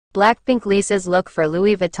BLACKPINK Lisa's look for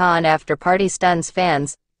Louis Vuitton after party stuns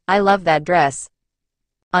fans. I love that dress.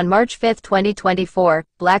 On March 5, 2024,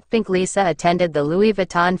 BLACKPINK Lisa attended the Louis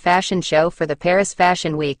Vuitton fashion show for the Paris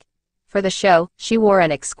Fashion Week. For the show, she wore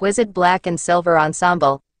an exquisite black and silver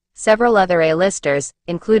ensemble. Several other A-listers,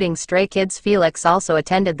 including Stray Kids Felix, also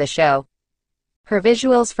attended the show. Her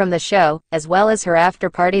visuals from the show, as well as her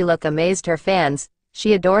after-party look, amazed her fans.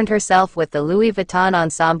 She adorned herself with the Louis Vuitton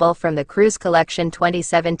ensemble from the Cruise Collection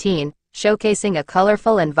 2017, showcasing a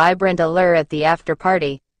colorful and vibrant allure at the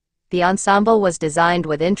after-party. The ensemble was designed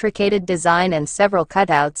with intricate design and several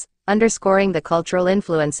cutouts, underscoring the cultural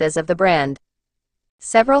influences of the brand.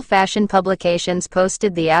 Several fashion publications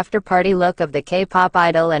posted the after-party look of the K-pop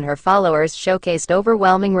idol, and her followers showcased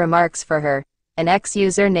overwhelming remarks for her. An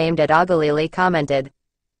ex-user named @Ogalili commented,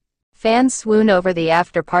 "Fans swoon over the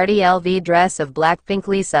after-party LV dress of BLACKPINK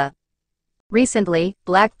Lisa." Recently,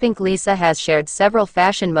 BLACKPINK Lisa has shared several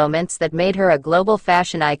fashion moments that made her a global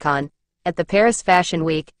fashion icon. At the Paris Fashion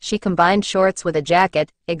Week, she combined shorts with a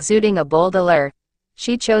jacket, exuding a bold allure.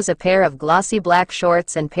 She chose a pair of glossy black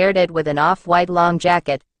shorts and paired it with an off-white long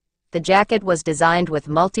jacket. The jacket was designed with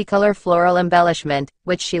multicolor floral embellishment,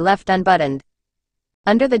 which she left unbuttoned.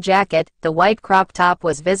 Under the jacket, the white crop top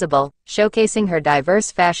was visible, showcasing her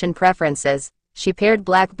diverse fashion preferences. She paired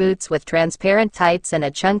black boots with transparent tights and a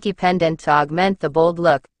chunky pendant to augment the bold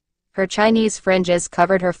look. Her Chinese fringes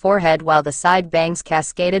covered her forehead while the side bangs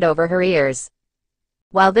cascaded over her ears.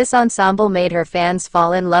 While this ensemble made her fans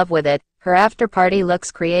fall in love with it, her after-party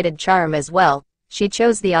looks created charm as well. She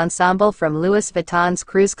chose the ensemble from Louis Vuitton's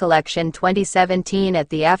Cruise Collection 2017 at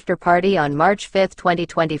the after-party on March 5,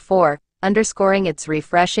 2024, underscoring its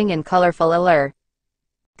refreshing and colorful allure.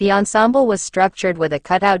 The ensemble was structured with a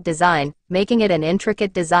cutout design, making it an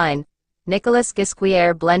intricate design. Nicolas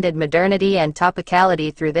Ghesquière blended modernity and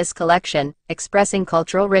topicality through this collection, expressing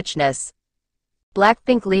cultural richness.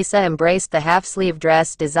 BLACKPINK Lisa embraced the half-sleeve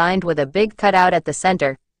dress designed with a big cutout at the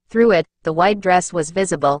center. Through it, the white dress was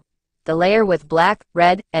visible. The layer with black,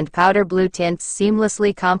 red, and powder blue tints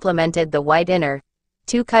seamlessly complemented the white inner.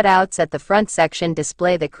 Two cutouts at the front section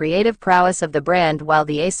display the creative prowess of the brand, while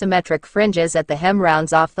the asymmetric fringes at the hem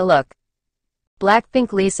rounds off the look.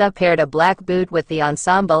 BLACKPINK Lisa paired a black boot with the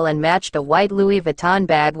ensemble and matched a white Louis Vuitton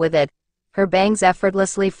bag with it. Her bangs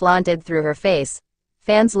effortlessly flaunted through her face.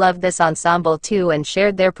 Fans loved this ensemble too and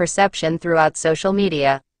shared their perception throughout social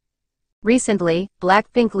media. Recently,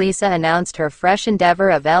 BLACKPINK Lisa announced her fresh endeavor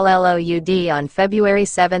of LLOUD on February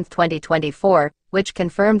 7, 2024, which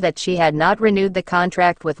confirmed that she had not renewed the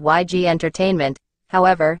contract with YG Entertainment.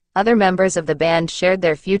 However, other members of the band shared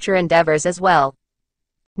their future endeavors as well.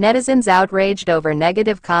 Netizens outraged over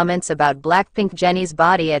negative comments about BLACKPINK Jennie's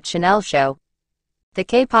body at Chanel show. The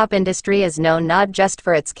K-pop industry is known not just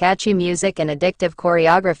for its catchy music and addictive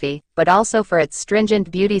choreography, but also for its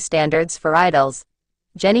stringent beauty standards for idols.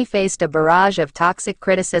 Jennie faced a barrage of toxic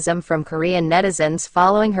criticism from Korean netizens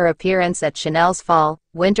following her appearance at Chanel's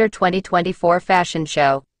Fall/Winter 2024 fashion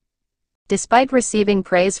show. Despite receiving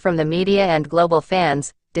praise from the media and global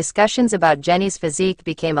fans, discussions about Jennie's physique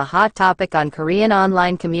became a hot topic on Korean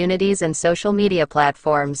online communities and social media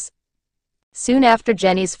platforms. Soon after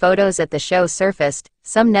Jennie's photos at the show surfaced,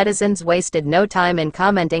 some netizens wasted no time in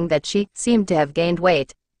commenting that she seemed to have gained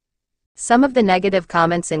weight. Some of the negative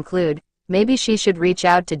comments include, "Maybe she should reach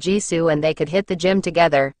out to Jisoo and they could hit the gym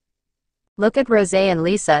together. Look at Rosé and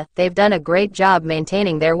Lisa, they've done a great job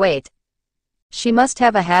maintaining their weight. She must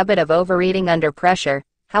have a habit of overeating under pressure.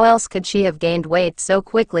 How else could she have gained weight so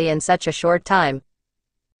quickly in such a short time?"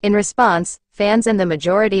 In response, fans and the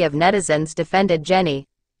majority of netizens defended Jennie.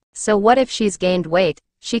 "So what if she's gained weight?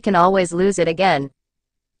 She can always lose it again.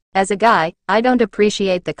 As a guy, I don't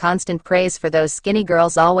appreciate the constant praise for those skinny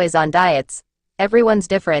girls always on diets. Everyone's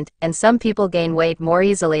different, and some people gain weight more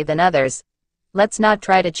easily than others. Let's not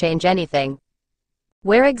try to change anything.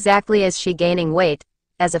 Where exactly is she gaining weight?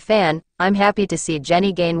 As a fan, I'm happy to see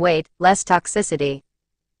Jennie gain weight, less toxicity."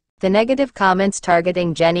 The negative comments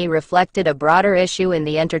targeting Jennie reflected a broader issue in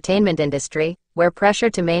the entertainment industry, where pressure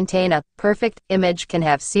to maintain a perfect image can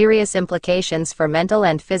have serious implications for mental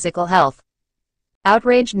and physical health.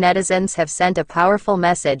 Outraged netizens have sent a powerful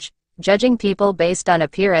message: judging people based on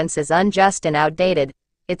appearance is unjust and outdated.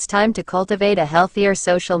 It's time to cultivate a healthier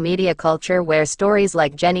social media culture where stories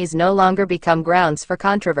like Jennie's no longer become grounds for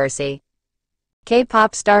controversy.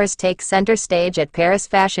 K-pop stars take center stage at Paris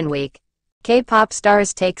Fashion Week. K-pop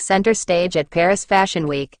stars take center stage at Paris Fashion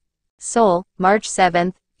Week. Seoul, March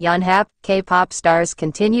 7. Yonhap, K-pop stars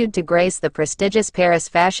continued to grace the prestigious Paris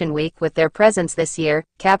Fashion Week with their presence this year,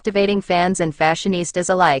 captivating fans and fashionistas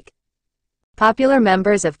alike. Popular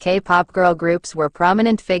members of K-pop girl groups were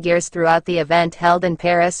prominent figures throughout the event held in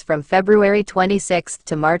Paris from February 26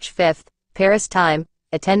 to March 5, Paris time,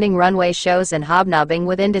 attending runway shows and hobnobbing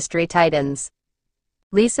with industry titans.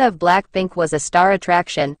 Lisa of BLACKPINK was a star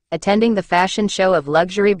attraction, attending the fashion show of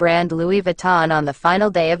luxury brand Louis Vuitton on the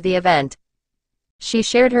final day of the event. She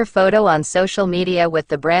shared her photo on social media with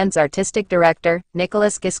the brand's artistic director,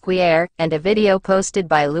 Nicolas Gisquier, and a video posted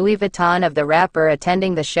by Louis Vuitton of the rapper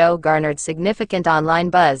attending the show garnered significant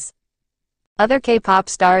online buzz. Other K-pop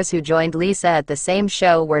stars who joined Lisa at the same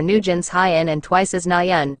show were NewJeans' Hyun and Twice's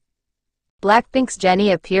Nayeon. BLACKPINK's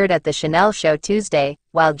Jennie appeared at the Chanel show Tuesday,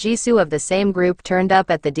 while Jisoo of the same group turned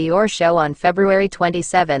up at the Dior show on February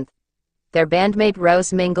 27. Their bandmate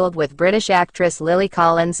Rose mingled with British actress Lily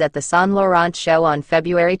Collins at the Saint Laurent show on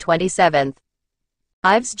February 27.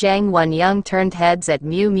 IVE's Jang Won-young turned heads at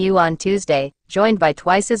Miu Miu on Tuesday, joined by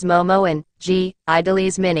Twice's Momo and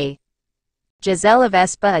Idoli's Minnie. Giselle of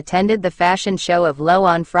aespa attended the fashion show of Loewe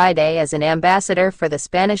on Friday as an ambassador for the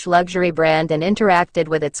Spanish luxury brand and interacted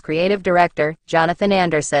with its creative director, Jonathan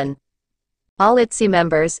Anderson. All ITZY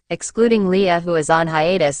members, excluding Leah who is on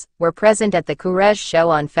hiatus, were present at the Courrèges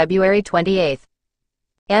show on February 28.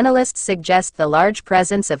 Analysts suggest the large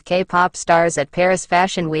presence of K-pop stars at Paris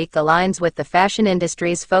Fashion Week aligns with the fashion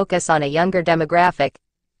industry's focus on a younger demographic.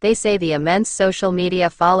 They say the immense social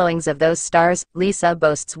media followings of those stars, Lisa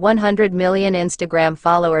boasts 100 million Instagram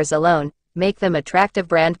followers alone, make them attractive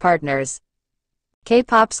brand partners.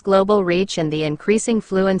 K-pop's global reach and the increasing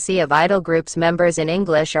fluency of idol groups' members in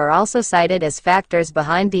English are also cited as factors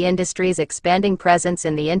behind the industry's expanding presence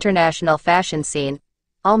in the international fashion scene.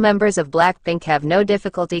 All members of BLACKPINK have no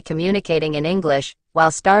difficulty communicating in English,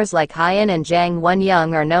 while stars like Hyun and Jang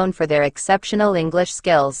Won-young are known for their exceptional English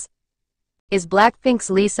skills. Is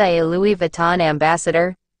BLACKPINK's Lisa a Louis Vuitton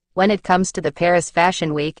ambassador? When it comes to the Paris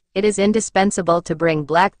Fashion Week, it is indispensable to bring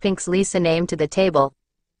BLACKPINK's Lisa name to the table.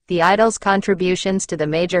 The idol's contributions to the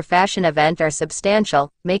major fashion event are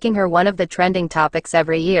substantial, making her one of the trending topics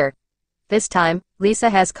every year. This time, Lisa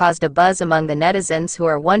has caused a buzz among the netizens who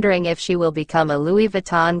are wondering if she will become a Louis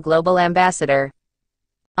Vuitton global ambassador.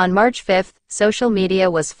 On March 5, social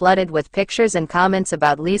media was flooded with pictures and comments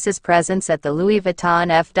about Lisa's presence at the Louis Vuitton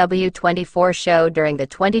FW24 show during the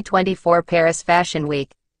 2024 Paris Fashion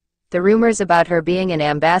Week. The rumors about her being an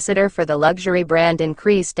ambassador for the luxury brand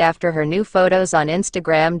increased after her new photos on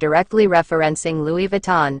Instagram directly referencing Louis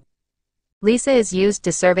Vuitton. Lisa is used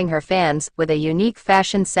to serving her fans with a unique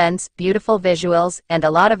fashion sense, beautiful visuals, and a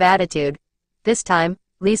lot of attitude. This time,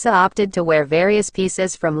 Lisa opted to wear various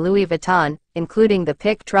pieces from Louis Vuitton, including the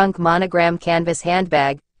Pick Trunk monogram canvas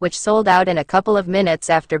handbag, which sold out in a couple of minutes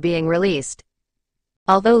after being released.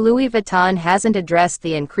 Although Louis Vuitton hasn't addressed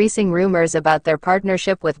the increasing rumors about their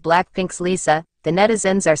partnership with BLACKPINK's Lisa, the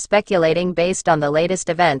netizens are speculating based on the latest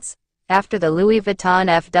events. After the Louis Vuitton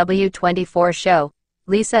FW24 show,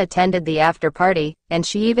 Lisa attended the after-party, and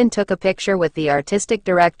she even took a picture with the artistic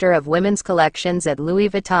director of women's collections at Louis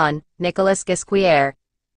Vuitton, Nicolas Gisquier.